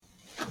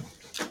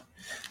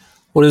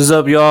What is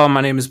up, y'all? My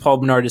name is Paul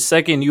Bernard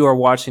II, and you are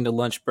watching The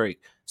Lunch Break.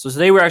 So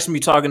today we're actually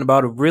going to be talking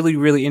about a really,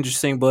 really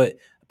interesting but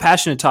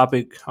passionate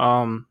topic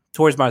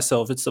towards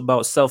myself. It's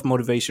about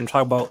self-motivation.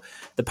 Talk about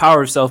the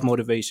power of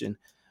self-motivation.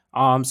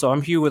 So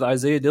I'm here with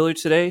Isaiah Dillard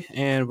today,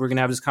 and we're going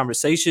to have this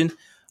conversation.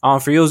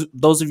 For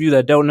those of you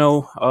that don't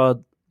know,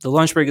 The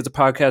Lunch Break is a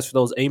podcast for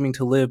those aiming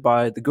to live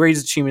by the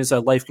greatest achievements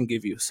that life can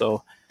give you.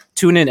 So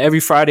tune in every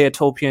Friday at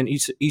 12 p.m.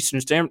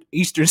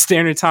 Eastern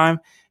Standard Time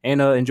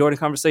and enjoy the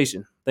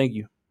conversation. Thank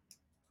you.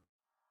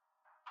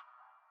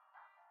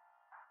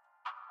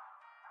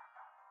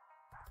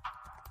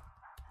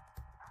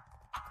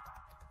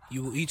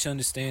 You will each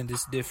understand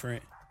this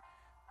different,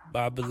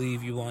 but I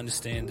believe you will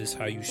understand this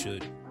how you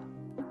should.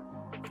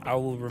 I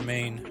will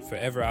remain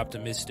forever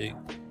optimistic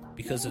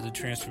because of the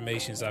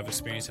transformations I've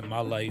experienced in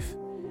my life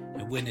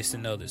and witnessed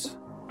in others.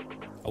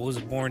 I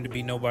wasn't born to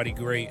be nobody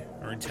great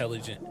or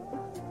intelligent.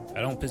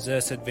 I don't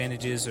possess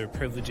advantages or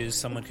privileges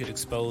someone could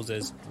expose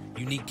as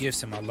unique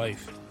gifts in my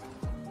life.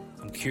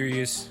 I'm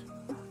curious,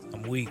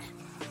 I'm weak,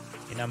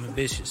 and I'm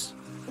ambitious,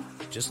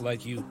 just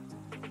like you.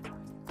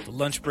 The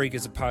Lunch Break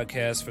is a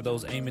podcast for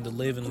those aiming to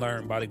live and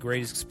learn by the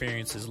greatest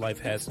experiences life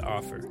has to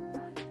offer.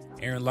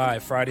 Airing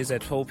live Fridays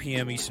at 12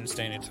 p.m. Eastern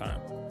Standard Time.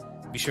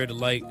 Be sure to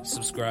like,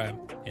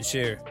 subscribe, and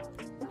share.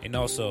 And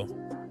also,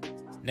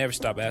 never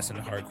stop asking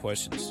the hard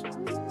questions.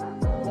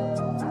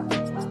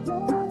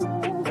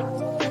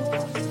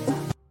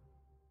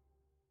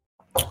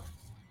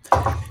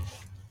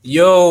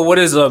 Yo, what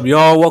is up,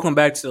 y'all? Welcome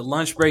back to The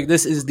Lunch Break.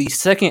 This is the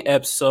second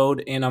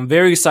episode, and I'm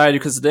very excited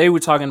because today we're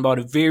talking about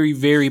a very,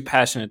 very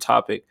passionate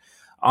topic.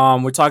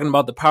 We're talking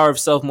about the power of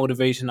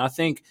self-motivation. I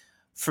think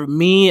for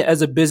me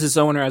as a business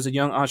owner, as a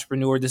young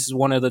entrepreneur, this is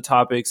one of the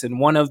topics and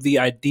one of the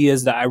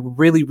ideas that I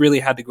really, really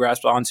had to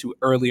grasp onto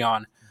early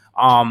on.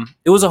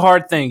 It was a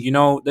hard thing, you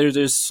know.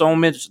 There's so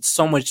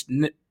much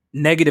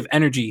negative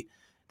energy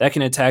that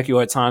can attack you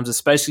at times,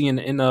 especially in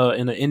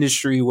the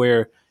industry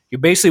where you're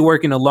basically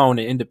working alone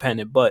and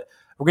independent. But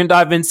we're going to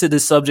dive into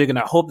this subject, and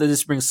I hope that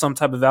this brings some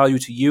type of value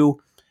to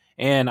you.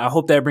 And I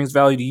hope that it brings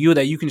value to you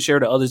that you can share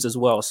to others as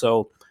well.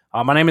 So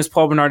my name is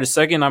Paul Bernard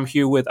II. I'm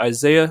here with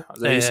Isaiah.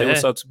 Isaiah, say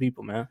what's up to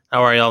people, man.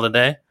 How are y'all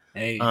today?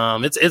 Hey.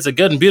 It's a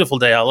good and beautiful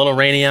day. A little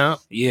rainy out.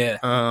 Yeah.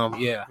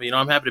 Yeah. But,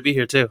 I'm happy to be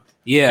here too.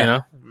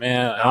 Yeah.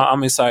 Man,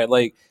 I'm excited.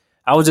 Like,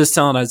 I was just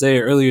telling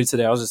Isaiah earlier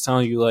today, I was just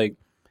telling you, like,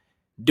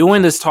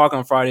 doing this talk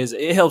on Fridays,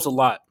 it helps a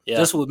lot.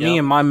 Just with me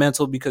and my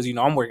mental, because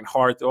I'm working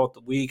hard throughout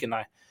the week, and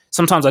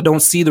sometimes I don't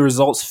see the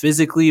results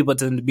physically, but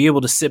then to be able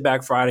to sit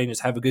back Friday and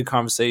just have a good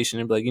conversation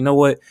and be like, you know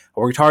what, I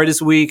worked hard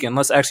this week, and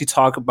let's actually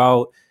talk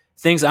about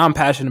things I'm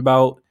passionate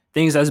about,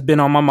 things that's been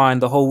on my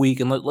mind the whole week,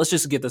 and let's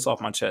just get this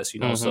off my chest,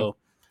 Mm-hmm. So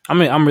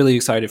I'm really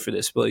excited for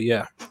this. But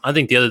yeah, I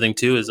think the other thing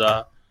too is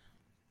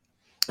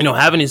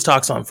having these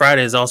talks on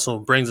Fridays also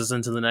brings us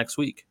into the next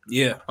week.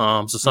 Yeah.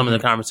 So some of the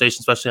conversations,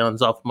 especially on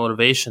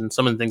self-motivation,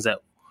 some of the things that,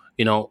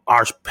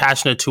 are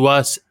passionate to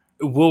us,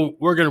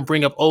 we're going to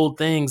bring up old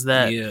things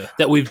that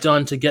we've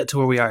done to get to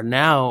where we are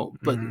now.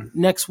 But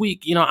next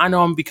week, I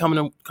know I'm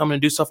coming to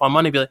do stuff on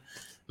Monday, be like,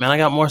 man, I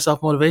got more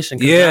self-motivation.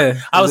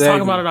 I was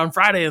talking about it on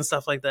Friday and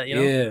stuff like that,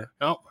 Yeah.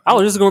 I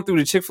was just going through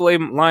the Chick-fil-A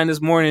line this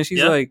morning, and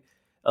she's like,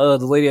 the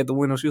lady at the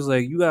window, she was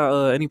like, you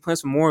got any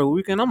plans for Memorial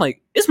Weekend? I'm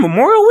like, it's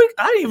Memorial Week?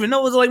 I didn't even know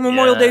it was like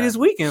Memorial Day this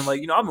weekend.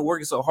 Like, I've been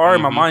working so hard.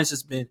 My mind's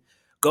just been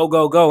go,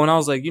 go, go. And I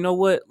was like, you know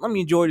what? Let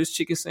me enjoy this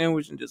chicken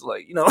sandwich and just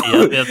like,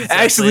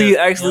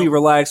 actually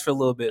relax for a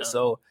little bit.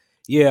 So,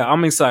 yeah,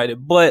 I'm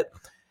excited. But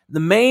the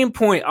main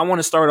point I want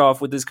to start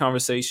off with this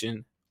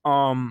conversation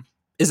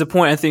is a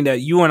point I think that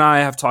you and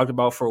I have talked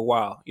about for a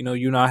while.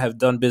 You and I have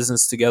done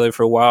business together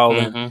for a while,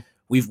 and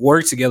we've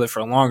worked together for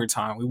a longer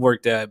time. We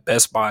worked at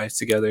Best Buy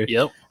together.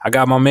 Yep. I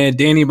got my man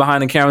Danny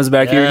behind the cameras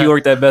back here. He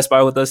worked at Best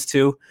Buy with us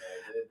too.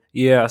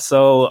 Yeah.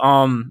 So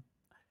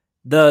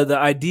the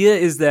idea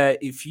is that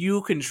if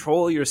you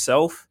control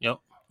yourself,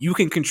 you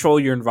can control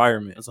your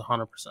environment. That's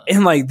 100%.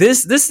 And like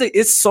this thing,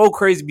 it's so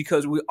crazy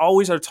because we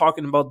always are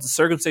talking about the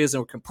circumstances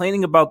and we're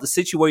complaining about the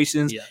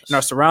situations in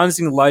our surroundings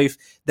in life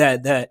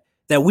that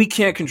we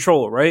can't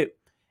control, right?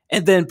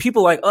 And then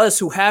people like us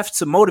who have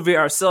to motivate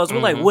ourselves, we're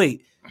like,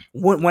 wait,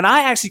 when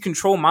I actually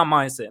control my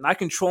mindset and I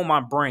control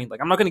my brain, like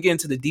I'm not going to get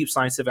into the deep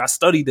scientific. I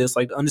study this,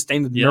 like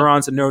understanding the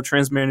neurons and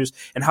neurotransmitters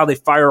and how they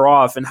fire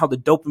off and how the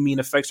dopamine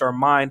affects our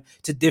mind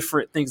to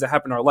different things that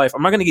happen in our life.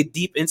 I'm not going to get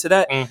deep into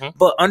that,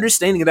 but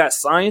understanding that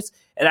science,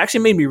 it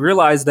actually made me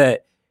realize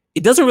that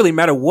it doesn't really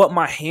matter what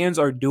my hands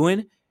are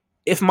doing.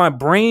 If my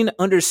brain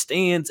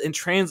understands and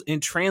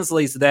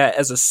translates that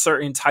as a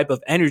certain type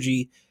of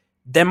energy,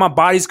 then my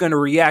body's going to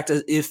react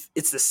as if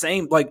it's the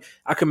same. Like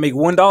I can make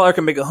 $1, I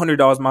can make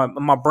 $100.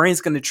 My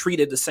brain's going to treat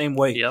it the same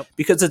way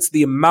because it's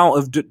the amount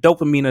of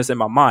dopamine that's in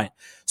my mind.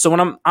 So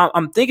when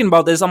I'm thinking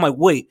about this, I'm like,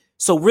 wait,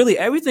 so really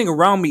everything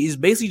around me is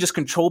basically just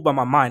controlled by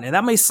my mind. And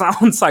that may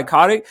sound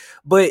psychotic,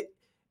 but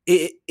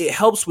it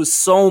helps with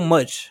so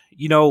much,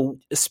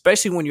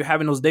 especially when you're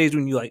having those days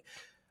when you like,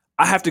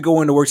 I have to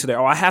go into work today,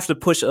 or I have to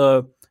push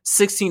a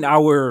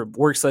 16-hour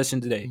work session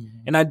today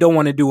and I don't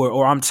want to do it,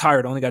 or I'm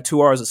tired, I only got 2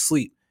 hours of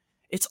sleep.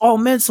 It's all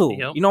mental.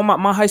 Yep. You know,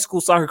 my high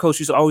school soccer coach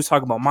used to always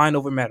talk about mind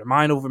over matter.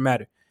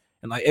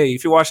 And like, hey,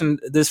 if you're watching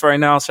this right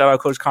now, shout out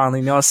Coach Conley.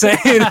 You know what I'm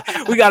saying?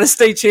 We got a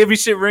state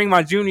championship ring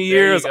my junior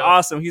year. It was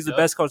awesome. He's the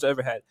best coach I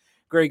ever had.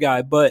 Great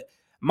guy. But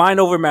mind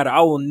over matter.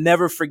 I will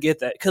never forget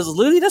that, because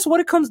literally that's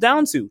what it comes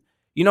down to.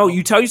 You know,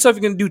 you tell yourself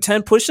you're going to do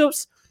 10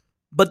 push-ups,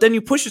 but then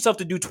you push yourself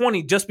to do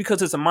 20 just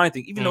because it's a mind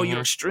thing, even though you're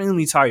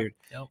extremely tired.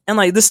 Yep. And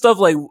like this stuff,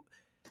 like,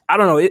 I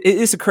don't know,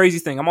 it's a crazy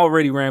thing. I'm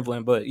already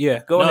rambling, but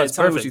yeah, go ahead.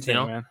 Tell me what you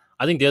think, man.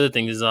 I think the other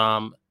thing is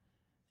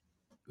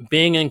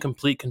being in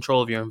complete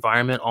control of your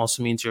environment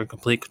also means you're in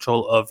complete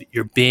control of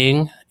your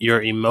being,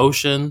 your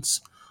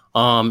emotions,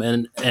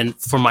 and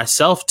for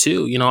myself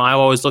too. You know, I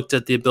always looked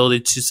at the ability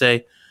to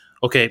say,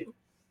 okay,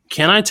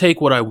 can I take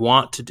what I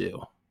want to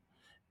do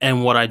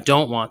and what I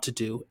don't want to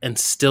do and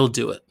still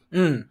do it?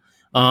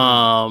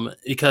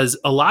 Because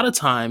a lot of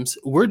times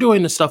we're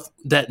doing the stuff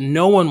that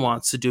no one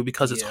wants to do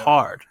because it's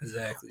hard.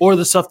 Exactly. Or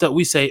the stuff that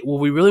we say, well,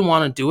 we really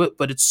want to do it,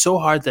 but it's so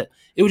hard that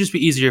it would just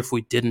be easier if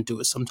we didn't do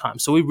it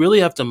sometimes. So we really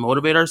have to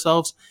motivate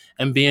ourselves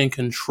and be in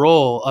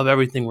control of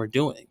everything we're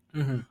doing.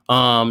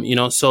 Mm-hmm. You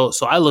know, so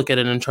I look at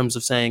it in terms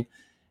of saying,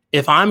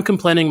 if I'm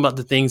complaining about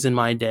the things in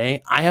my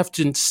day, I have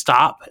to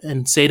stop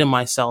and say to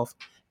myself,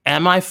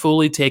 am I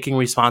fully taking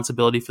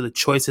responsibility for the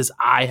choices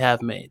I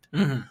have made?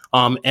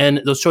 Mm-hmm.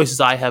 And those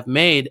choices I have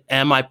made,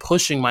 am I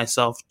pushing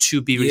myself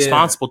to be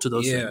responsible to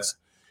those things?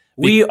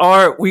 We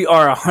are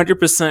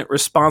 100%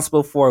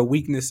 responsible for our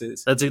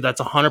weaknesses. That's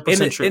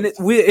 100% true. And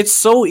it's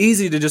so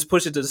easy to just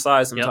push it to the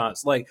side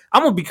sometimes. Yep. Like,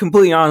 I'm going to be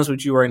completely honest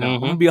with you right now. Mm-hmm. I'm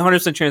going to be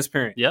 100%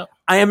 transparent. Yep.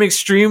 I am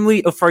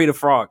extremely afraid of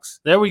frogs.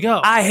 There we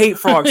go. I hate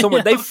frogs so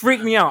much. They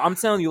freak me out. I'm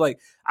telling you, like,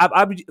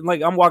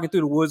 I'm walking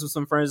through the woods with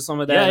some friends or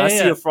something like that. And I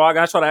see a frog.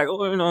 I try to act,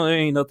 you know, there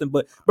ain't nothing.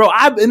 But, bro,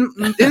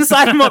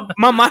 inside of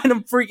my mind,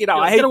 I'm freaking out.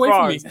 I hate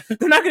frogs.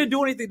 They're not going to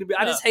do anything to me.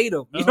 I just hate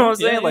them. You know what I'm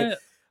saying? Like,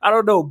 I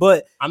don't know,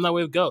 but I'm that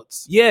way with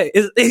goats. Yeah,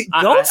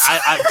 goats.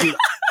 Dude,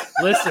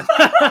 listen.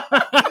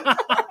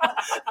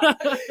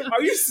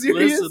 Are you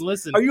serious?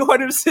 Listen. Are you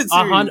 100% serious?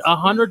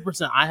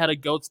 100%. I had a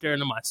goat stare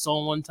into my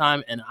soul one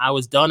time, and I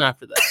was done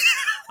after that.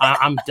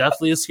 I'm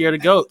definitely scared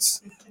of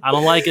goats. I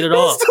don't like it at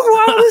all. That's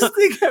the wildest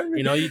thing ever.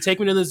 You know, you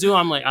take me to the zoo,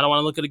 I'm like, I don't want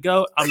to look at a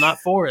goat. I'm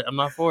not for it.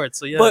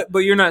 So yeah. But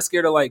you're not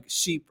scared of like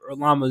sheep or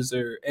llamas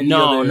or any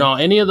No,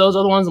 any of those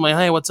other ones. I'm like,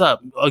 hey, what's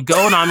up? A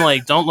goat, I'm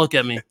like, don't look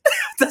at me.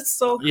 That's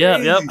so crazy.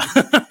 Yep.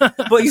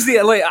 But you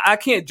see, like, I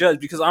can't judge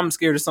because I'm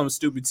scared of something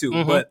stupid too.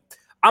 Mm-hmm. But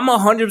I'm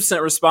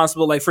 100%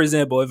 responsible. Like, for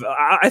example, if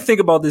I think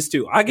about this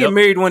too, I get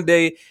married one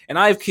day and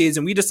I have kids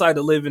and we decide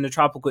to live in a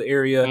tropical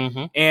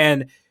area,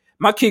 and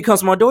my kid comes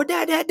to my door,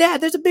 Dad,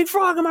 there's a big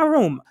frog in my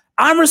room.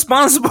 I'm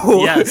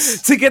responsible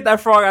to get that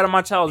frog out of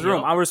my child's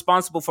room. I'm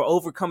responsible for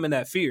overcoming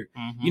that fear.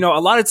 Mm-hmm. You know, a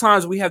lot of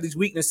times we have these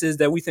weaknesses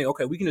that we think,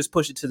 okay, we can just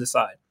push it to the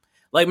side.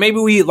 Like maybe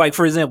we, like,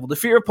 for example, the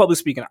fear of public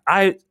speaking.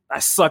 I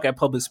suck at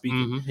public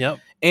speaking. Mm-hmm.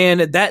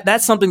 And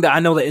that's something that I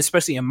know that,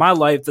 especially in my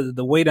life,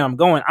 the way that I'm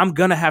going, I'm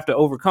going to have to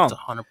overcome.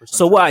 That's 100%.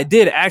 So what I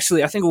did,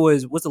 actually, I think it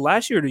was the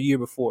last year or the year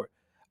before,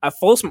 I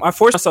forced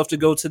myself to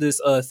go to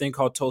this thing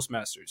called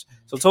Toastmasters.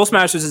 So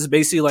Toastmasters is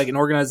basically like an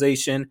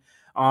organization.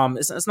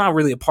 It's not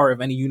really a part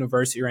of any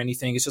university or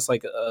anything. It's just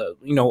like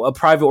a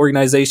private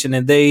organization,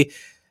 and they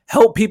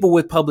help people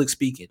with public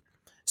speaking.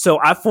 So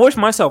I forced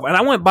myself, and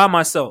I went by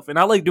myself, and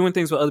I like doing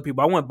things with other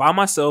people. I went by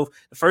myself.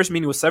 The first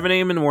meeting was 7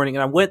 a.m. in the morning,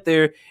 and I went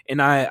there, and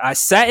I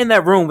sat in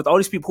that room with all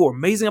these people who are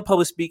amazing at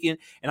public speaking,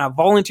 and I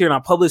volunteered, and I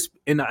published,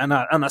 and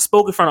I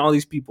spoke in front of all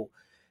these people.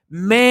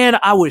 Man,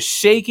 I was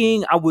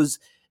shaking. I was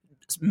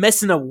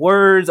messing up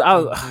words.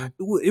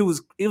 It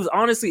was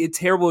honestly a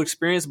terrible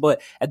experience.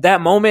 But at that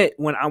moment,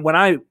 what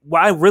I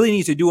really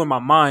need to do in my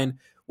mind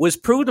was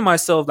prove to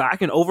myself that I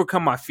can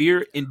overcome my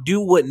fear and do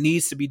what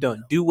needs to be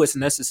done, do what's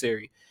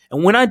necessary.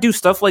 And when I do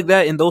stuff like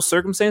that in those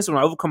circumstances, when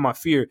I overcome my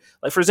fear,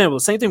 like, for example,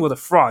 the same thing with a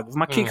frog. If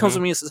my kid comes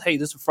to me and says, hey,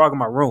 there's a frog in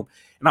my room,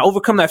 and I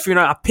overcome that fear, and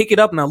I pick it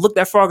up and I look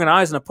that frog in the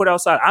eyes and I put it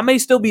outside, I may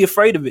still be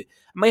afraid of it.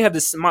 I may have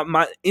this,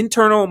 my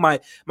internal,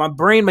 my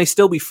brain may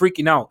still be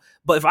freaking out.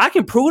 But if I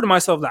can prove to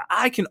myself that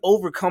I can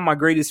overcome my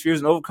greatest fears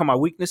and overcome my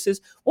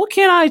weaknesses, what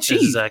can I achieve?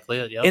 That's exactly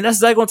it. Yep. And that's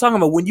exactly what I'm talking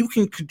about. When you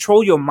can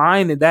control your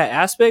mind in that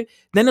aspect,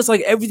 then it's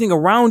like everything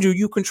around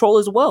you control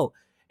as well.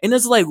 And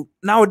it's like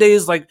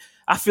nowadays, like,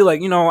 I feel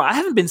like, I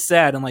haven't been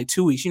sad in like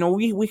 2 weeks.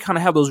 We kind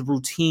of have those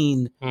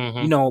routine,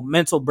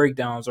 mental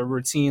breakdowns or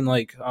routine,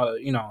 like,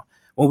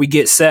 when we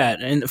get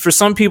sad. And for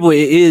some people,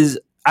 it is,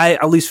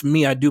 at least for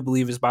me, I do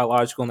believe it's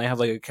biological, and they have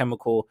like a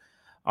chemical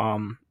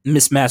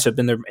mismatch up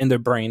in their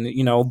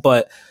brain,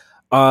 But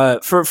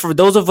for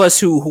those of us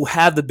who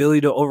have the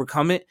ability to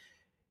overcome it,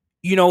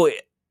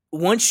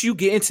 once you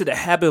get into the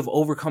habit of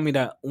overcoming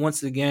that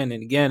once again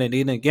and again and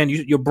again,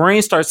 your brain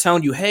starts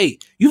telling you, hey,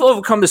 you've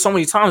overcome this so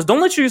many times.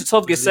 Don't let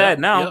yourself get sad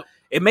now. Yep.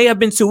 It may have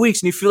been 2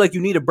 weeks and you feel like you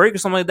need a break or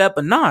something like that,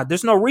 but nah,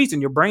 there's no reason.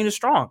 Your brain is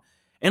strong.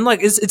 And like,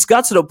 it's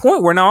got to the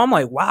point where now I'm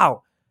like,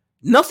 wow,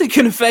 nothing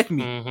can affect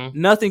me.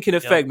 Mm-hmm. Nothing can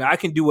affect me. I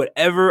can do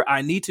whatever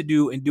I need to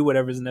do and do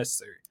whatever is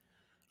necessary.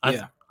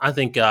 I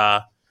think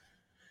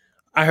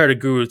I heard a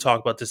guru talk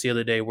about this the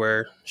other day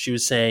where she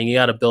was saying you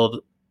got to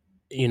build,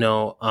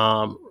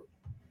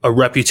 a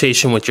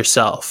reputation with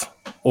yourself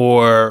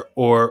or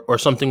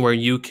something where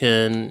you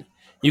can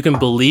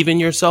believe in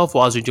yourself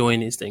while you're doing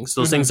these things.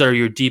 Those things that are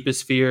your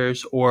deepest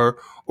fears or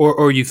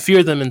you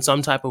fear them in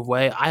some type of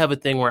way. I have a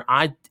thing where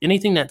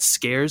anything that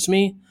scares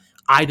me,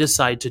 I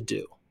decide to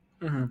do.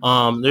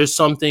 There's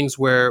some things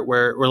where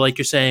like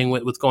you're saying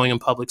with going in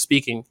public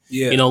speaking,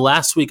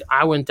 last week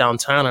I went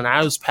downtown and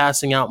I was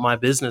passing out my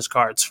business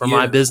cards for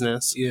my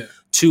business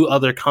to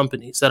other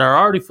companies that are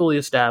already fully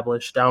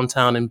established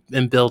downtown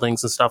in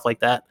buildings and stuff like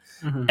that.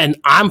 And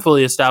I'm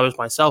fully established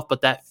myself,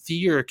 but that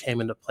fear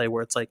came into play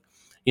where it's like,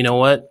 you know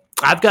what?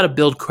 I've got to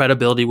build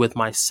credibility with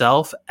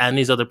myself and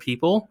these other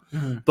people,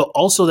 but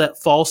also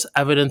that false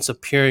evidence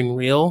appearing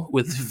real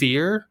with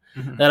fear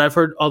that I've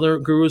heard other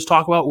gurus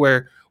talk about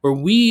where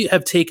we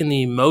have taken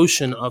the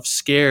emotion of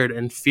scared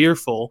and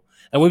fearful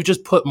and we've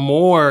just put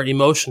more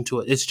emotion to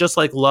it. It's just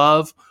like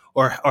love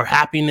or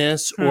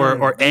happiness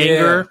or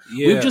anger.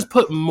 We've just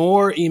put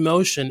more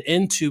emotion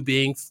into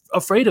being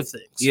afraid of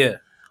things.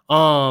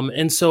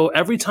 And so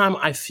every time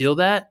I feel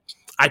that,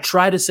 I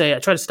try to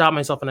stop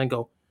myself and I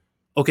go,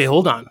 okay,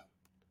 hold on.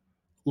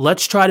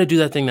 Let's try to do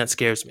that thing that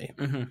scares me.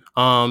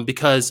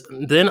 Because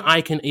then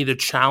I can either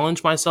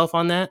challenge myself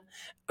on that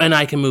and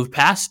I can move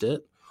past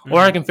it, or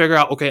I can figure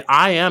out, okay,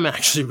 I am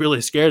actually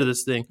really scared of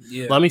this thing.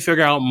 Let me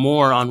figure out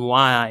more on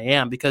why I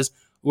am, because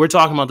we're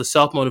talking about the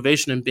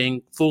self-motivation and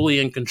being fully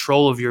in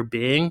control of your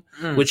being,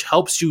 which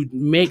helps you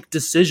make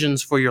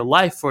decisions for your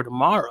life for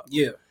tomorrow.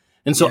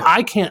 And so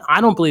I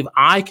don't believe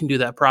I can do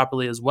that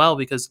properly as well,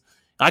 because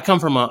I come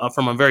from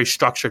a very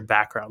structured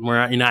background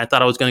where, I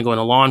thought I was going to go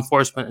into law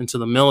enforcement, into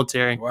the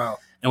military. Wow.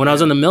 And when I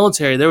was in the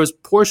military, there was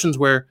portions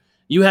where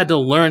you had to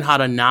learn how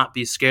to not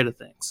be scared of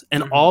things.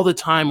 And all the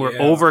time we're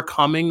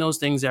overcoming those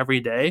things every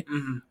day,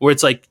 where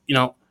it's like,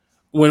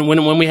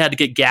 when we had to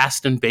get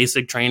gassed in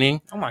basic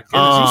training. Oh my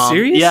goodness, are you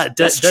serious? Yeah,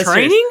 that's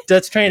training?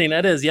 That's training.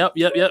 That is. Yep.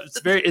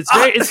 It's very good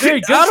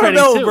training. I don't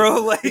know, too.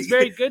 Bro. Like, it's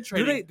very good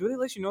training. Do they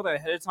let you know that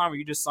ahead of time, or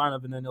you just sign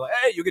up and then they're like,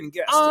 hey, you're getting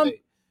gassed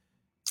today?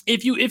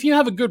 If you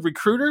have a good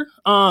recruiter,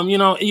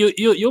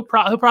 he'll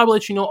probably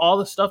let you know all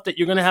the stuff that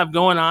you're going to have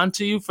going on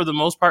to you for the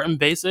most part in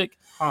basic.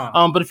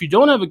 But if you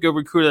don't have a good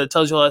recruiter that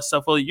tells you all that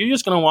stuff, well, you're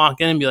just going to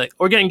walk in and be like,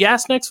 we're getting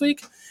gas next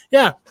week?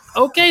 Yeah.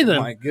 Okay, then.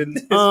 Oh my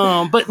goodness.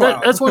 But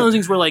that's one of those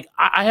things where, like,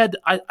 I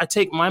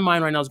take my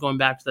mind right now is going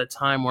back to that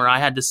time where I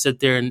had to sit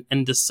there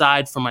and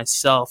decide for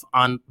myself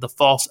on the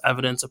false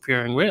evidence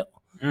appearing real.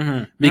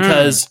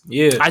 Because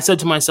I said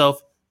to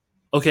myself,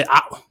 okay,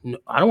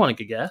 I don't want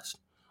to get gassed.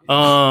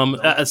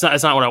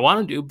 It's not what I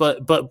want to do,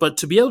 but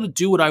to be able to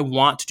do what I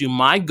want to do,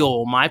 my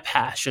goal, my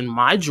passion,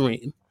 my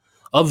dream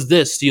of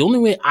this, the only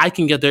way I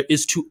can get there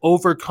is to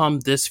overcome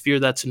this fear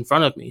that's in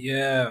front of me.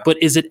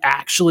 But is it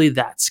actually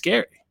that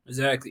scary?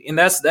 Exactly. And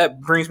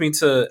that brings me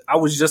to, I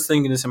was just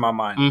thinking this in my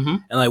mind.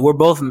 And like, we're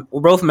both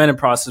men in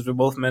process. We're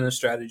both men in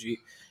strategy.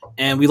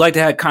 And we like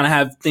to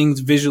have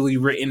things visually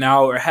written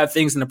out or have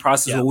things in the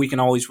process where we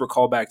can always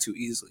recall back to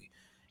easily.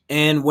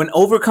 And when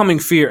overcoming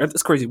fear,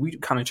 it's crazy. We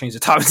kind of changed the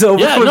topic to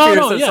overcoming fear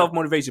instead of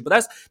self-motivation.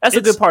 But that's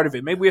a good part of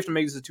it. Maybe we have to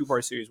make this a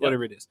 2-part series,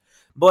 whatever it is.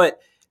 But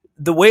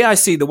the way I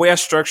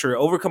structure it,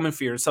 overcoming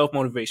fear and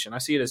self-motivation, I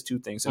see it as two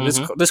things. And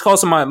this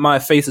calls to my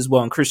faith as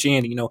well in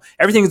Christianity.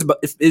 Everything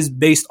is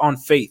based on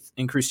faith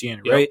in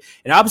Christianity, right?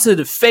 And opposite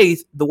of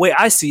faith, the way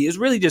I see it, is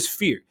really just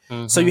fear.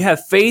 So you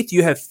have faith,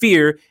 you have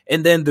fear,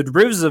 and then the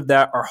derivatives of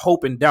that are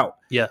hope and doubt.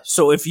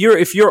 So if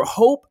your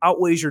hope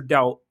outweighs your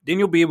doubt, then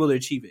you'll be able to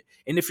achieve it.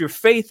 And if your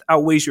faith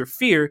outweighs your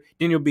fear,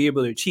 then you'll be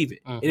able to achieve it.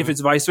 And if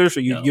it's vice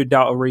versa, your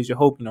doubt outweighs your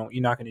hope.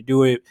 You're not going to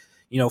do it.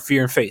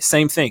 Fear and faith,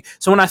 same thing.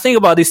 So when I think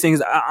about these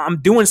things, I'm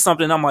doing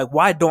something. I'm like,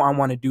 why don't I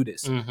want to do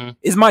this?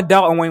 Is my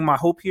doubt outweighing my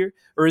hope here?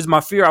 Or is my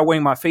fear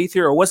outweighing my faith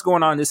here? Or what's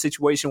going on in this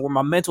situation where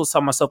my mental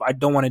tells myself I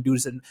don't want to do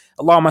this and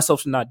allow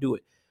myself to not do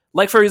it?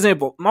 Like, for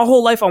example, my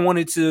whole life I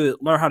wanted to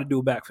learn how to do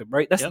a backflip,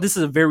 right? This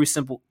is a very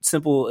simple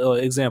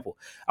example.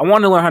 I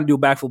wanted to learn how to do a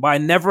backflip, but I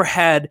never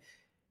had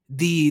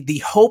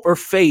the hope or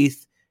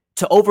faith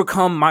to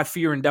overcome my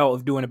fear and doubt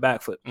of doing a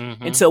backflip.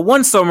 Until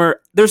one summer,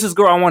 there's this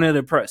girl I wanted to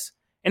impress.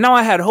 And now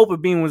I had hope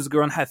of being with this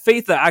girl and had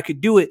faith that I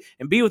could do it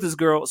and be with this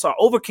girl. So I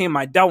overcame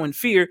my doubt and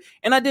fear,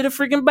 and I did a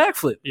freaking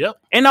backflip.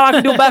 And now I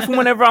can do a backflip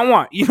whenever I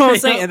want. You know what I'm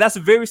saying? And that's a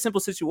very simple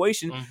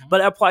situation,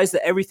 but it applies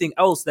to everything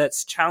else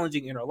that's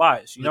challenging in our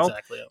lives.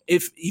 Exactly.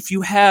 If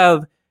you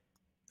have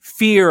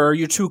fear or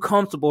you're too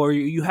comfortable or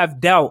you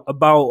have doubt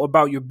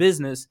about your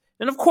business,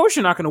 then of course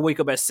you're not going to wake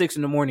up at 6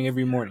 a.m.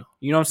 every morning.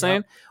 You know what I'm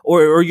saying?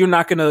 Or you're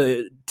not going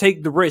to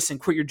take the risk and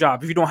quit your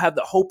job if you don't have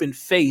the hope and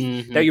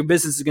faith that your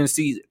business is going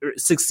to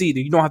succeed.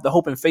 And you don't have the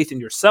hope and faith in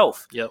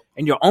yourself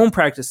and your own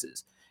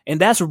practices. And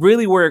that's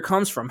really where it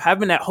comes from,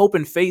 having that hope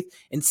and faith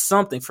in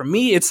something. For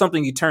me, it's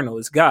something eternal.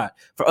 It's God.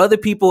 For other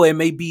people, it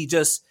may be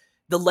just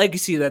the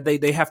legacy that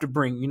they have to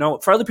bring. You know,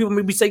 for other people,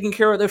 maybe taking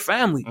care of their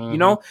family. You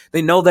know,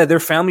 they know that their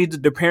family,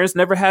 their parents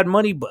never had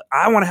money, but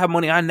I want to have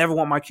money. I never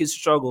want my kids to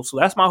struggle. So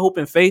that's my hope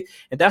and faith,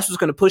 and that's what's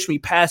going to push me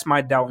past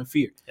my doubt and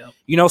fear.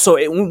 You know, so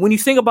when you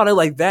think about it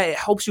like that, it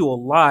helps you a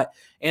lot.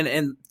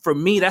 And for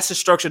me, that's the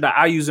structure that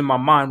I use in my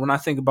mind when I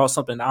think about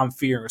something that I'm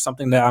fearing or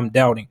something that I'm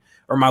doubting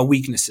or my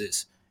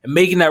weaknesses, and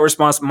making that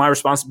my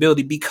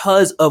responsibility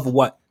because of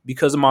what?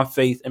 Because of my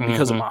faith and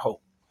because of my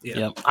hope.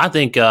 I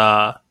think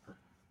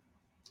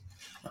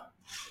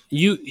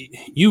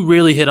you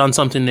really hit on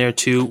something there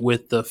too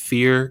with the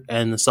fear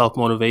and the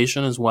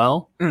self-motivation as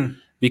well,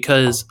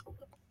 because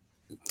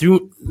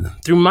through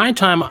my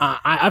time,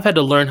 I've had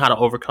to learn how to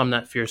overcome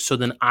that fear so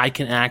then I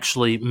can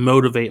actually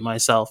motivate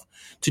myself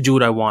to do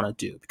what I want to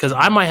do, because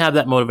I might have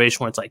that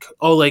motivation where it's like,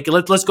 oh, like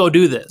let's go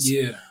do this.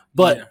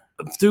 But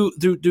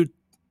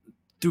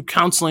through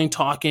counseling,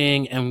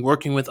 talking, and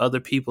working with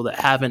other people that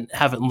haven't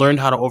learned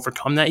how to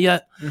overcome that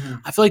yet,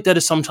 I feel like that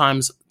is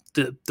sometimes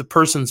the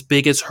person's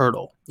biggest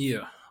hurdle.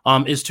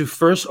 Is to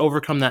first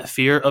overcome that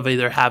fear of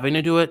either having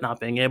to do it, not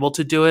being able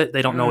to do it.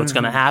 They don't know what's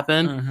going to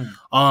happen.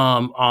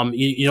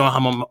 You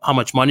know how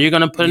much money you're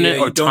going to put in it,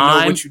 or you don't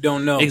time. Know what you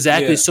don't know.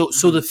 Exactly. So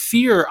the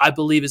fear, I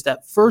believe, is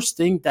that first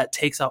thing that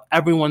takes out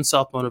everyone's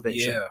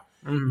self-motivation.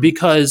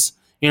 Because,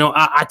 you know,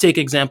 I take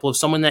example of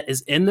someone that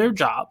is in their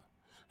job,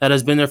 that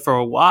has been there for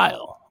a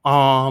while,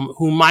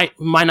 who might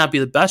not be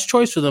the best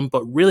choice for them,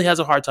 but really has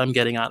a hard time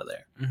getting out of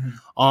there.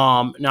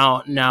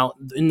 Now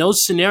in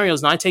those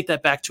scenarios, and I take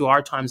that back to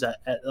our times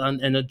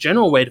in a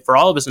general way for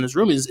all of us in this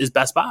room is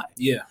Best Buy.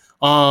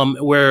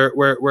 Where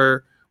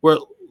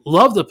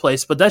love the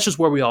place, but that's just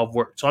where we all have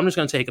worked. So I'm just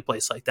going to take a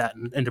place like that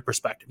into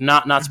perspective,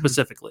 not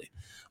specifically,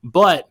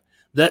 but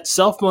that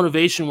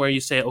self-motivation where you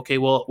say, okay,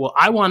 well,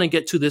 I want to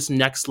get to this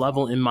next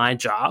level in my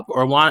job,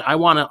 or I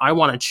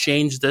want to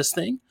change this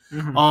thing.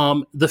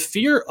 The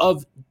fear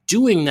of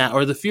doing that,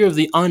 or the fear of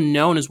the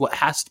unknown, is what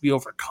has to be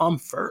overcome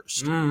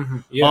first.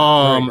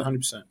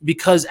 100%.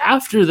 Because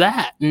after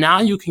that,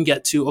 now you can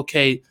get to,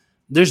 okay,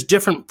 there's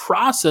different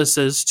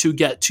processes to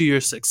get to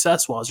your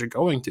success while you're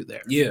going through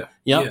there.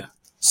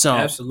 So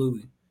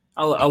absolutely,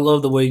 I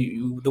love the way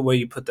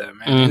you put that,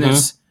 man. And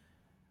it's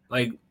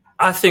like,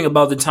 I think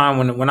about the time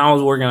when I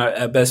was working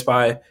at Best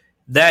Buy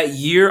that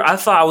year. I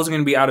thought I was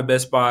going to be out of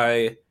Best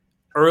Buy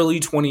early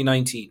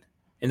 2019.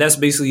 And that's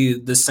basically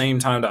the same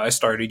time that I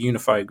started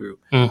Unified Group.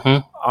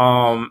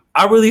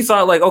 I really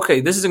thought, like, okay,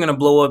 this isn't going to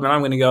blow up and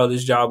I'm going to get out of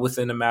this job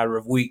within a matter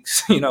of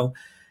weeks. You know,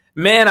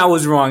 man, I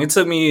was wrong. It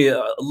took me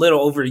a little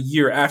over a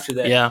year after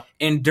that.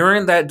 And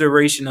during that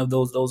duration of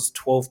those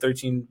 12,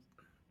 13,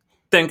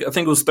 I think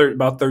it was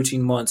about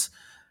 13 months,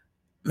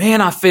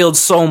 man, I failed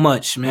so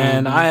much,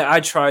 man.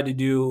 I tried to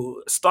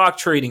do stock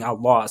trading. I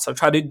lost. I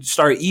tried to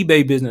start an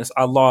eBay business.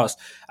 I lost.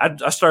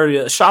 I started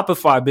a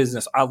Shopify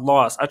business. I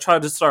lost. I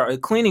tried to start a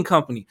cleaning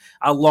company.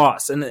 I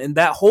lost. And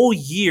that whole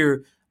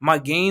year, my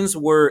gains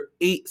were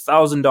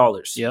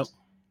 $8,000.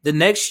 The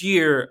next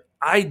year,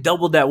 I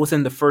doubled that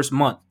within the first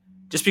month.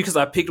 Just because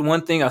I picked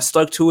one thing, I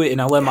stuck to it, and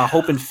I let my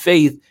hope and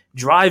faith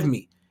drive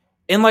me.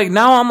 And like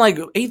now I'm like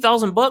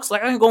 $8,000.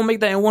 Like I can go make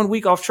that in 1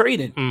 week off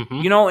trading.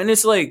 You know, and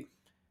it's like,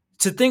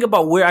 to think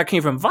about where I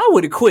came from, if I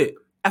would have quit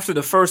after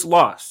the first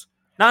loss,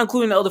 not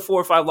including the other 4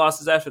 or 5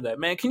 losses after that,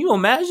 man, can you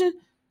imagine?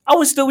 I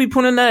would still be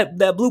putting that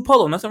blue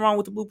polo. Nothing wrong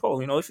with the blue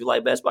polo. You know, if you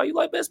like Best Buy, you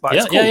like Best Buy.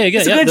 It's cool.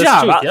 It's a good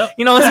job.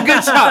 You know, it's a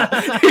good job.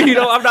 You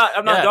know, I'm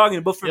not dogging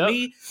it, but for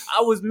me,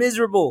 I was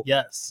miserable.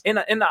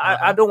 And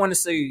I don't want to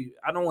say,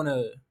 I don't want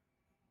to,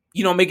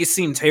 you know, make it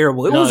seem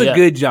terrible. It was a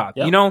good job.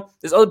 You know,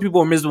 there's other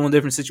people who are miserable in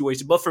different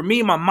situations, but for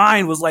me, my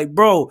mind was like,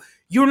 bro,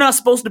 you're not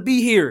supposed to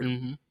be here.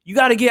 You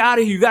got to get out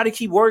of here. You got to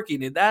keep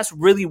working. And that's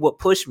really what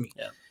pushed me.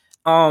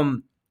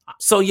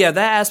 So yeah,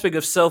 that aspect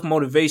of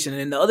self-motivation.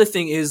 And the other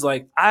thing is,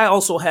 like, I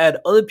also had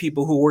other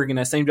people who work in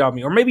that same job,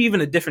 or maybe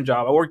even a different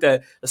job. I worked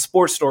at a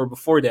sports store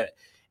before that.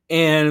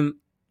 And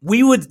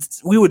we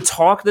would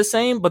talk the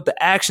same, but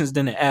the actions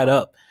didn't add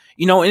up.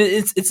 You know, and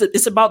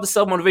it's about the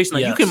self-motivation.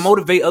 Like, you can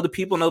motivate other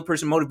people, another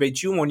person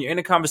motivates you. When you're in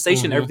a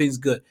conversation, everything's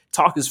good.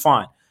 Talk is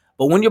fine.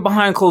 But when you're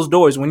behind closed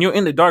doors, when you're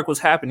in the dark, what's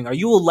happening? Are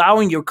you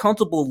allowing your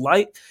comfortable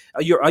life?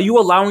 Are you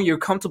allowing your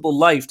comfortable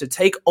life to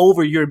take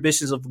over your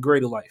ambitions of a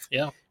greater life?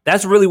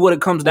 That's really what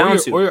it comes down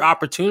to. Or your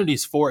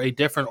opportunities for a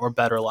different or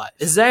better life.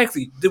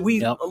 Exactly.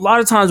 A lot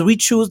of times we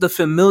choose the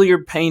familiar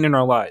pain in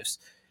our lives.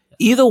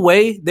 Either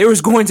way, there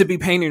is going to be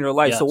pain in your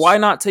life. So why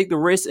not take the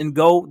risk and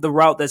go the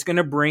route that's going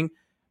to bring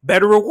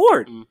better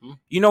reward?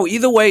 You know,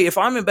 either way, if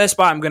I'm in Best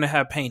Buy, I'm going to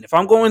have pain. If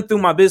I'm going through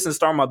my business,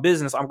 starting my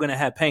business, I'm going to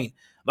have pain.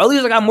 But at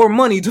least I got more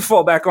money to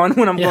fall back on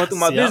when I'm going through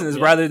my business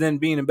rather than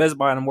being in Best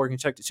Buy and I'm working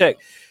check to check.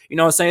 You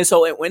know what I'm saying?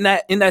 So in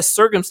that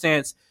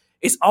circumstance,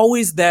 it's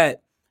always the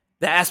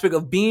aspect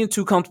of being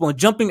too comfortable and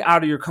jumping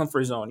out of your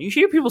comfort zone. You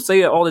hear people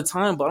say it all the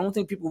time, but I don't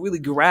think people really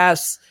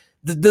grasp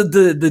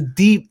the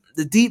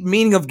deep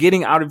meaning of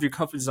getting out of your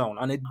comfort zone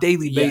on a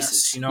daily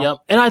basis. You know?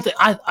 And I think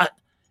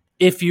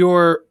if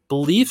your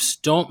beliefs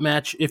don't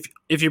match,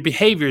 if your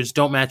behaviors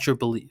don't match your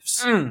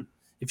beliefs,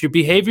 if your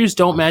behaviors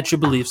don't match your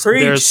beliefs,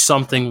 there's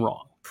something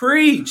wrong.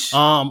 Preach.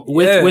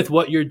 With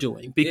what you're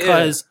doing,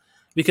 because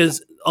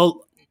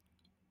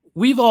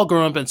we've all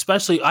grown up, and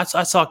especially I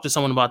talked to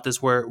someone about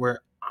this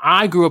where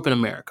I grew up in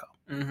America.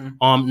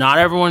 Mm-hmm. Not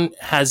everyone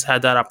has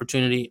had that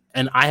opportunity,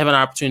 and I have an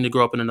opportunity to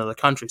grow up in another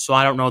country, so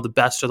I don't know the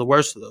best or the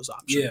worst of those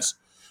options.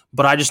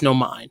 But I just know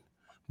mine.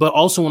 But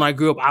also, when I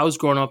grew up, I was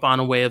growing up on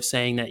a way of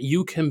saying that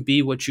you can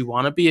be what you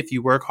want to be if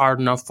you work hard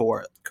enough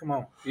for it. Come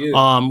on,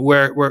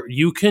 where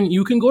you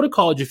can go to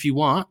college if you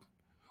want,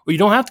 or you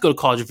don't have to go to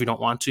college if you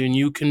don't want to, and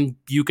you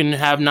can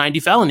have 90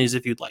 felonies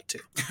if you'd like to,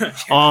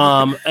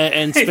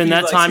 and spend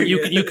that time.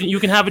 You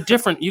can have a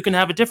different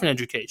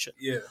education,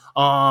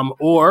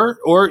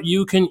 or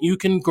you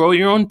can grow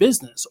your own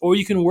business, or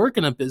you can work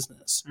in a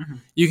business. Mm-hmm.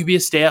 You can be a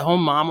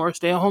stay-at-home mom or a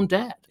stay-at-home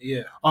dad.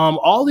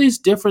 All these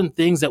different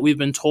things that we've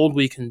been told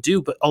we can do,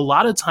 but a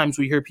lot of times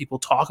we hear people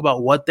talk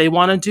about what they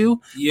want to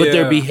do, but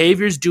their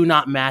behaviors do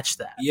not match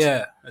that.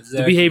 Exactly.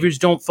 The behaviors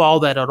don't follow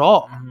that at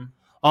all. Mm-hmm.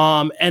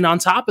 And on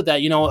top of that,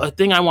 a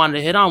thing I wanted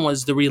to hit on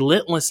was the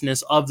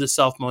relentlessness of the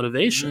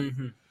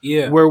self-motivation.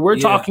 Mm-hmm. Where we're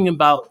talking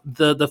about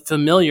the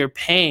familiar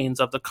pains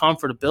of the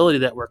comfortability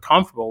that we're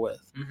comfortable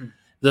with. Mm-hmm.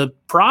 The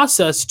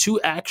process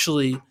to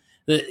actually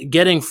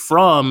getting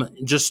from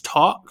just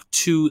talk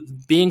to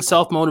being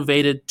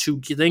self-motivated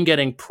to then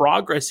getting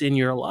progress in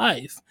your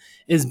life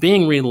is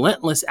being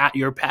relentless at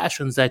your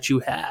passions that you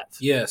have.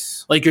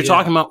 Yes. Like you're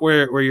talking about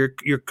where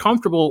you're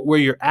comfortable where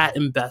you're at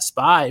in Best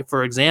Buy,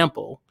 for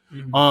example.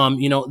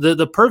 Mm-hmm.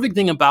 The perfect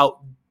thing about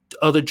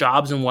other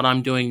jobs and what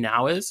I'm doing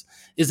now is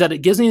that it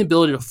gives me the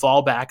ability to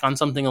fall back on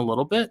something a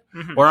little bit,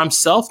 mm-hmm. where I'm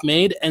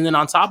self-made. And then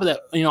on top of that,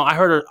 I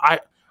heard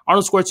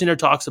Arnold Schwarzenegger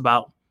talks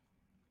about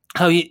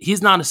how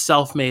he's not a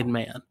self-made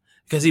man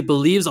because he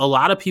believes a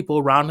lot of people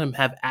around him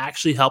have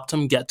actually helped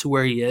him get to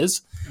where he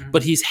is, mm-hmm.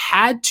 but he's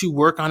had to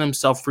work on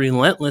himself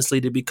relentlessly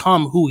to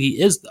become who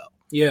he is, though.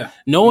 Yeah.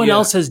 No one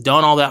else has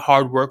done all that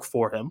hard work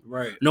for him.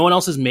 Right. No one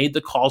else has made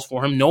the calls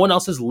for him. No one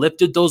else has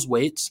lifted those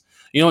weights.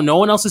 No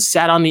one else has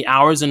sat on the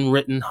hours and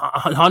written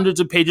hundreds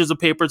of pages of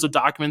papers of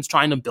documents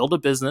trying to build a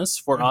business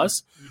for mm-hmm.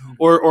 us, mm-hmm.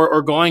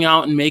 or going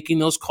out and making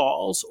those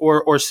calls,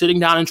 or sitting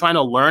down and trying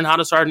to learn how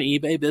to start an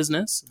eBay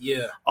business.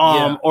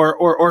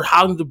 Or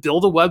how to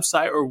build a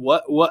website,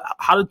 or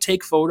how to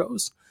take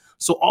photos.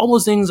 So all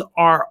those things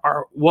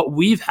are what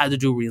we've had to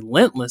do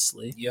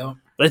relentlessly. Yeah.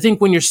 But I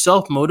think when you're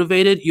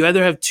self-motivated, you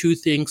either have two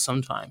things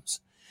sometimes.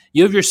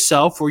 You have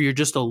yourself where you're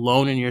just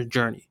alone in your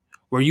journey,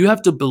 where you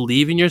have to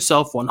believe in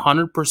yourself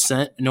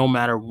 100% no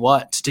matter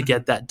what to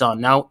get that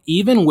done. Now,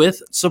 even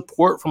with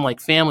support from like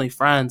family,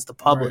 friends, the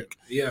public,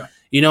 right.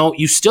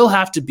 You still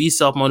have to be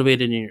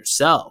self-motivated in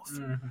yourself.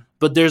 Mm-hmm.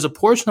 But there's a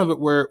portion of it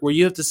where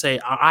you have to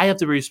say, I have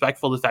to be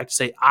respectful of the fact to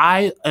say,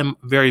 I am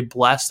very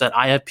blessed that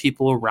I have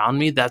people around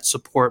me that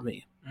support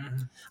me.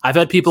 Mm-hmm. I've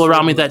had people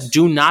around me that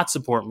do not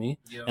support me,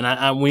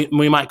 and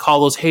we might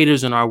call those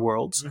haters in our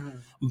worlds.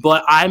 Mm-hmm.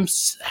 But I'm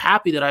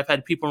happy that I've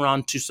had people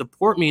around to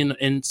support me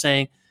in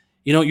saying,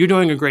 you're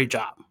doing a great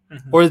job,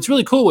 mm-hmm. or it's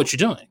really cool what you're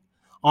doing,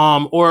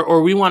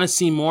 or we want to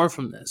see more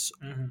from this,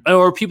 mm-hmm.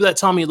 or people that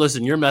tell me,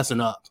 listen, you're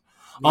messing up.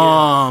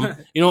 Yeah.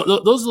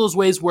 Those are those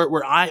ways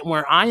where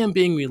I am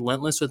being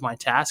relentless with my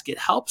task. It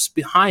helps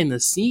behind the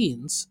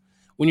scenes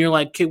when you're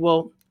like, okay,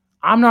 well,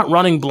 I'm not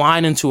running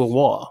blind into a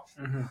wall,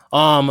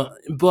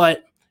 mm-hmm.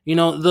 But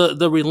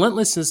the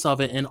relentlessness of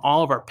it and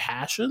all of our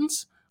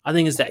passions, I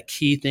think is that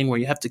key thing where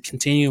you have to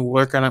continue to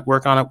work on it.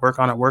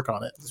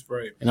 That's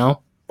right.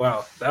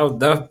 Wow,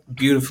 that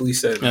beautifully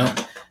said. Yeah.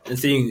 The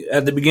thing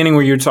at the beginning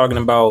where you're talking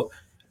about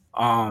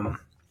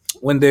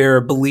when their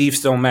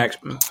beliefs don't match.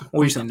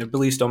 What are you saying? Their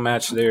beliefs don't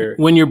match their.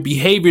 When your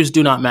behaviors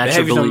do not match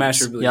your beliefs. Don't match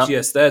your beliefs. Yep.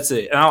 Yes, that's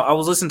it. And I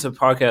was listening to a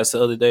podcast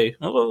the other day.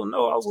 Oh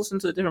no, I was listening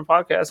to a different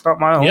podcast, not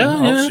my own.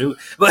 Yeah. Shoot.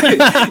 But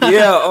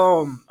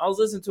I was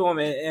listening to them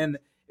and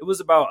it was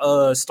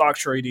about stock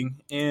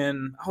trading,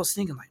 and I was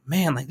thinking like,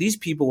 man, like these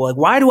people, like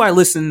why do I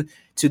listen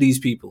to these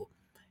people?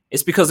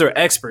 It's because they're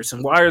experts.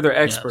 And why are they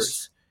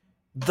experts?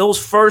 Yes.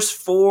 Those first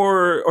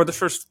four or the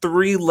first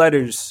three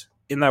letters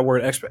in that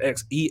word expert,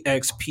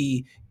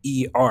 EXPER.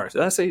 Did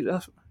I say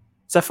is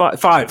that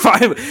five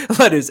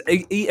letters?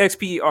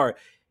 EXPER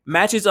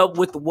matches up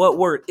with what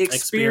word?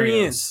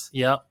 Experience.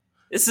 Yep.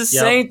 It's the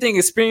same thing,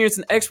 experience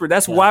and expert.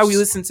 That's why we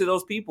listen to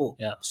those people.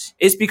 Yes.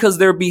 It's because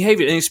their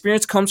behavior, and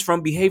experience comes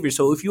from behavior.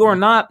 So if you are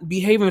not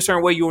behaving a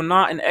certain way, you are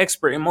not an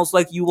expert, and most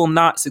likely you will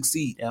not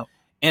succeed. Yep.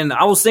 And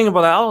I was thinking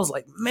about that. I was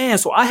like, man,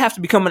 so I have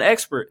to become an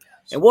expert.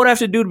 Yes. And what I have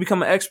to do to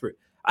become an expert?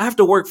 I have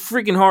to work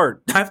freaking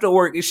hard. I have to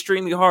work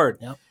extremely hard.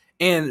 Yep.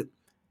 And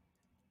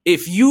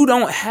if you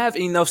don't have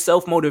enough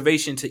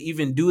self-motivation to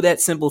even do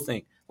that simple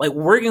thing, like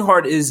working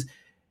hard is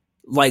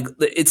like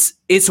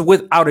it's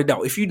without a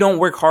doubt. If you don't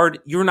work hard,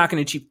 you're not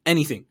going to achieve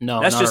anything.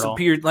 No, that's not just at all. a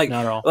period. Like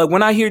not like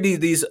when I hear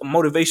these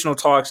motivational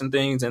talks and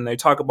things, and they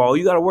talk about, oh,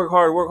 you got to work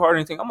hard, and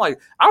anything. I'm like,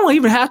 I don't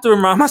even have to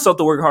remind myself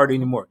to work hard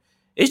anymore.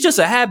 It's just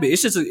a habit.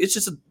 It's just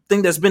a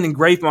thing that's been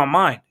engraved in my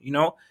mind.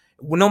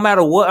 No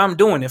matter what I'm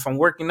doing, if I'm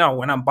working out,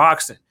 when I'm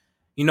boxing,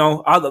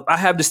 I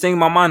have this thing in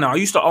my mind now. I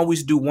used to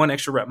always do one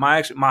extra rep.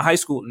 My high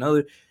school,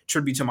 another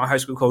tribute to my high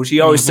school coach. He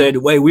always said,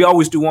 "Wait, we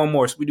always do one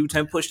more. So we do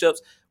 10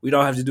 push-ups. We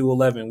don't have to do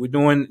 11. We're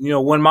doing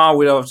 1 mile.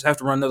 We don't have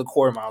to run another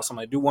quarter mile. So I'm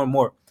like, do one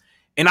more."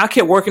 And I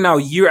kept working out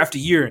year after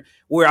year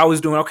where I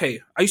was doing, okay,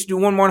 I used to do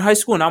 1 more in high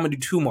school and I'm going to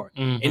do 2 more.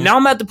 And now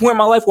I'm at the point in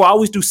my life where I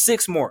always do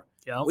 6 more.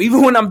 Yep.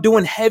 Even when I'm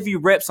doing heavy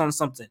reps on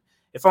something.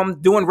 If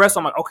I'm doing reps,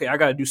 I'm like, okay, I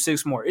got to do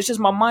 6 more. It's just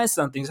my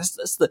mindset on things.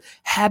 That's the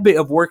habit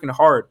of working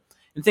hard.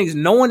 And things,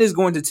 no one is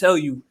going to tell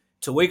you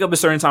to wake up a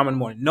certain time in the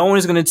morning. No one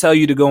is going to tell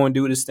you to go and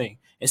do this thing.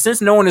 And since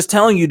no one is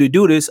telling you to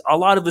do this, a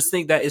lot of us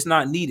think that it's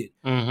not needed.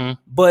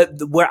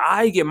 But where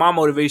I get my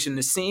motivation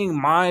is seeing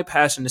my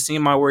passion, to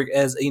seeing my work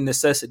as a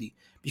necessity,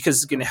 because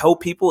it's going to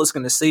help people. It's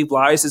going to save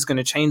lives. It's going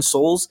to change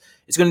souls.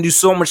 It's going to do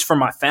so much for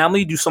my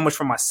family, do so much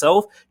for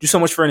myself, do so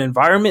much for an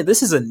environment.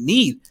 This is a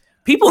need.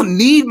 People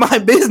need my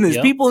business.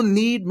 Yep. People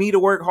need me to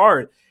work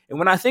hard. And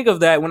when I think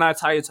of that, when I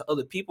tie it to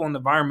other people in the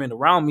environment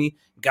around me,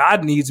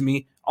 God needs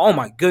me. Oh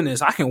my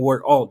goodness, I can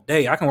work all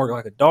day. I can work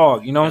like a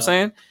dog. You know what I'm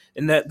saying?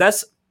 And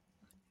that's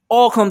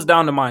all comes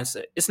down to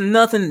mindset. It's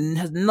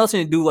has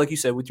nothing to do, like you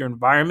said, with your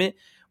environment,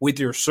 with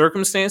your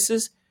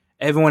circumstances.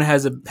 Everyone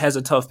has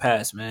a tough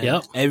past, man.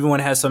 Yep. Everyone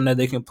has something that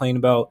they complain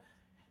about.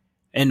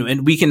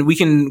 And we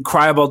can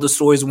cry about the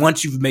stories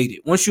once you've made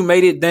it. Once you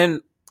made it,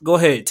 then go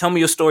ahead. Tell me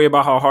your story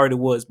about how hard it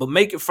was. But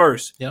make it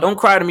first. Yep. Don't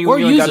cry to me when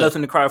you ain't got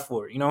nothing to cry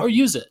for, Or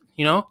use it,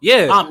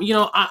 Yeah.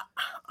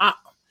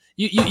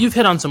 You've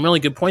hit on some really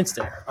good points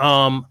there.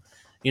 I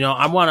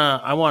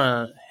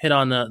wanna hit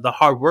on the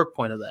hard work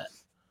point of that.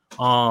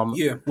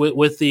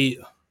 With the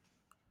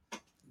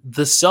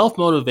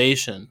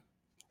self-motivation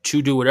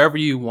to do whatever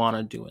you want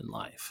to do in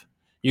life,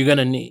 you're going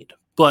to need.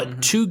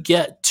 But to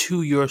get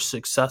to your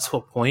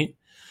successful point,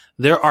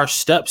 there are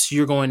steps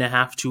you're going to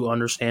have to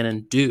understand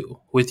and do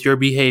with your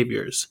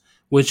behaviors,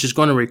 which is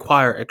going to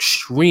require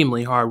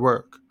extremely hard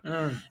work.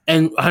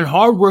 And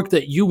hard work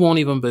that you won't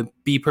even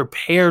be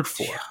prepared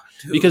for.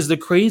 Yeah, because the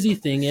crazy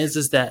thing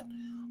is that,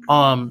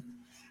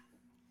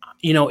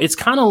 it's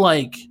kind of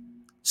like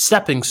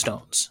stepping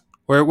stones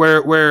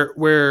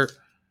where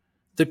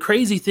the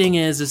crazy thing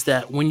is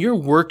that when you're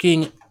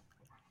working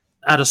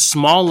at a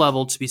small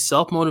level to be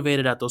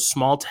self-motivated at those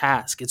small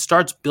tasks, it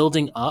starts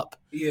building up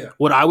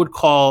what I would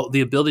call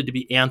the ability to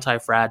be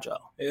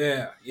anti-fragile.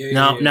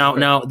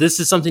 Now,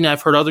 this is something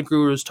I've heard other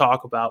gurus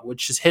talk about,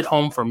 which has hit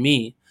home for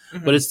me.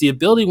 But it's the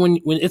ability when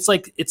it's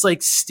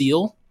like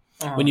steel.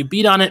 When you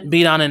beat on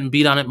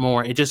it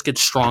more, it just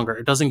gets stronger.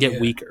 It doesn't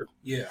get weaker.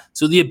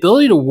 So the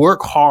ability to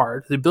work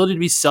hard, the ability to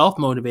be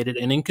self-motivated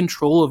and in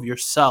control of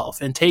yourself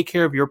and take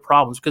care of your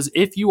problems. Because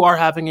if you are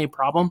having a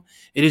problem,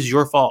 it is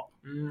your fault.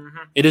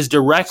 It is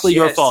directly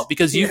your fault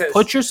because you've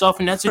put yourself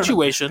in that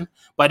situation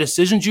by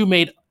decisions you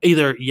made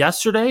either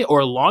yesterday or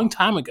a long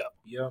time ago.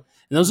 And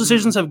those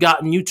decisions have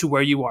gotten you to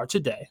where you are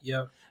today.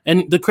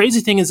 And the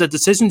crazy thing is that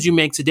decisions you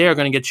make today are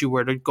going to get you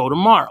where to go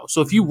tomorrow. So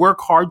if you work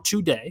hard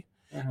today,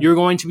 you're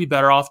going to be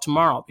better off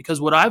tomorrow.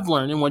 Because what I've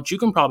learned, and what you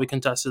can probably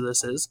contest to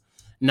this, is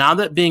now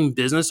that being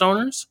business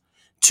owners,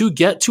 to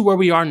get to where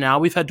we are now,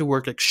 we've had to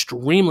work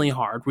extremely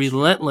hard,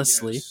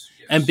 relentlessly,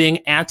 and being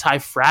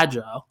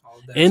anti-fragile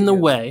in the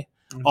way,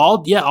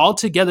 all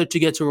together to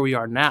get to where we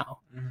are now.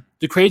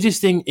 The craziest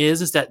thing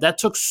is that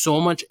took so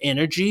much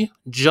energy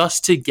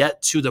just to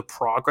get to the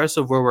progress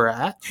of where we're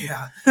at.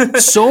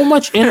 So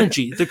much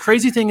energy. The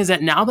crazy thing is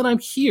that now that I'm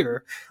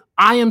here,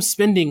 I am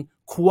spending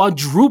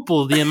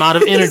quadruple the amount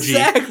of energy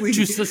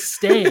to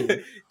sustain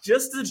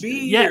just to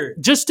be here.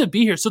 Just to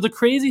be here. So the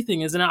crazy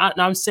thing is, and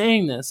I'm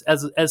saying this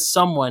as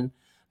someone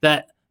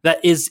that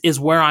is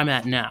where I'm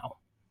at now.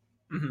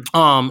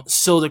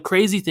 So the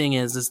crazy thing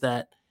is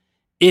that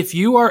if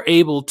you are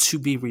able to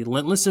be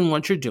relentless in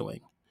what you're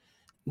doing,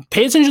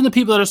 pay attention to the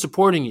people that are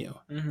supporting you,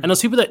 and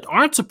those people that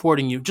aren't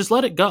supporting you, just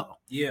let it go.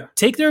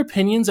 Take their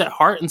opinions at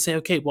heart and say,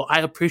 okay, well,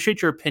 I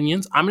appreciate your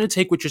opinions. I'm going to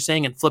take what you're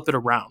saying and flip it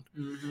around.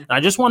 And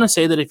I just want to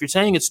say that if you're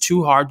saying it's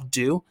too hard to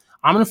do,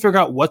 I'm going to figure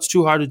out what's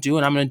too hard to do,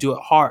 and I'm going to do it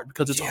hard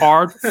because it's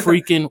hard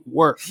freaking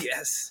work.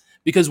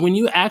 Because when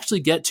you actually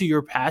get to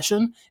your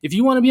passion, if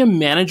you want to be a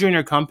manager in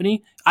your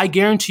company, I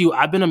guarantee you,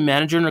 I've been a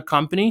manager in a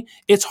company.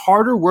 It's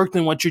harder work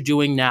than what you're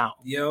doing now.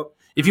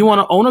 If you want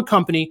to own a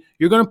company,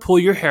 you're going to pull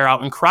your hair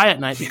out and cry at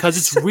night because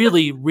it's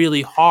really,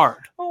 really hard.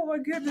 Oh my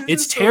goodness.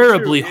 It's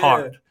terribly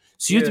hard.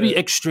 So you have to be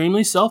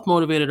extremely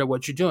self-motivated at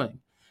what you're doing.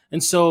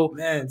 And so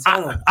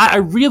I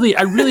really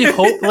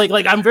hope,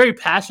 like I'm very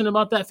passionate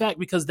about that fact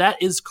because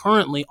that is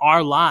currently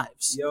our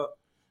lives.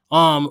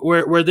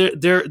 Where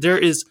there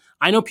is,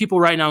 I know people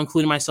right now,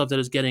 including myself, that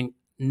is getting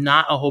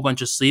not a whole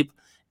bunch of sleep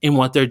in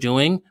what they're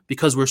doing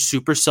because we're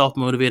super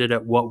self-motivated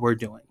at what we're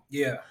doing.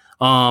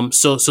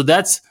 So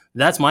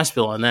that's my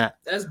spill on that.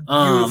 That's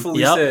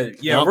beautifully said.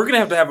 We're gonna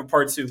have to have a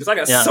part 2 because I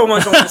got so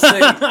much I want to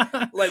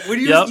say. Like when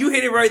you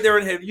hit it right there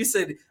on the head. You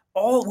said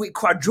we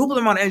quadruple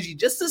the amount of energy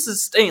just to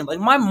sustain. Like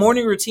my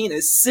morning routine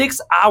is 6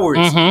 hours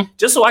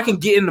just so I can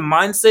get in the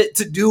mindset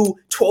to do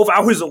 12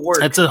 hours of work.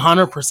 That's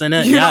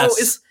 100% it. You know,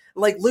 it's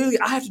like literally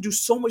I have to do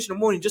so much in the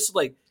morning just to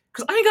like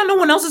Because I ain't got no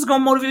one else that's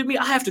going to motivate me.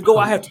 I have to go.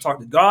 I have to talk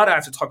to God. I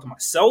have to talk to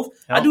myself.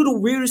 Yep. I do the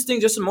weirdest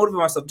thing just to motivate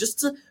myself, just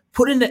to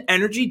put in the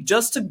energy,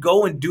 just to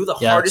go and do the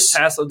hardest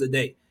task of the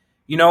day.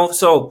 You know?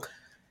 So,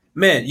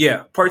 man,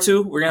 yeah. Part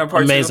 2. We're going to have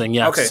part 2. Amazing,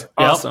 yes. Okay,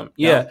 awesome.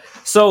 Yep. Yeah.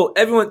 So,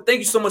 everyone, thank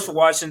you so much for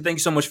watching. Thank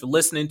you so much for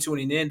listening,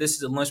 tuning in. This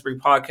is the Lunch Break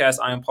Podcast.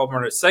 I am Paul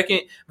Bernard II.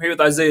 I'm here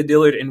with Isaiah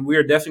Dillard, and we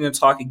are definitely going to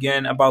talk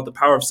again about the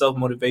power of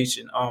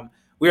self-motivation.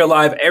 We are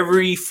live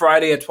every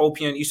Friday at 12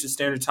 p.m. Eastern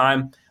Standard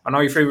Time on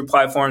all your favorite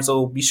platforms.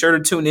 So be sure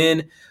to tune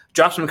in,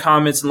 drop some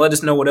comments, and let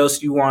us know what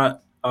else you want,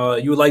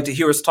 you would like to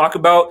hear us talk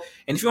about.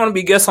 And if you want to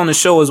be a guest on the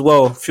show as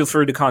well, feel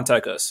free to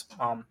contact us.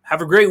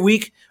 Have a great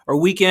week or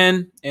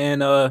weekend, and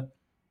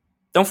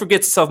don't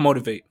forget to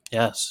self-motivate.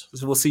 Yes.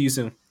 We'll see you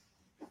soon.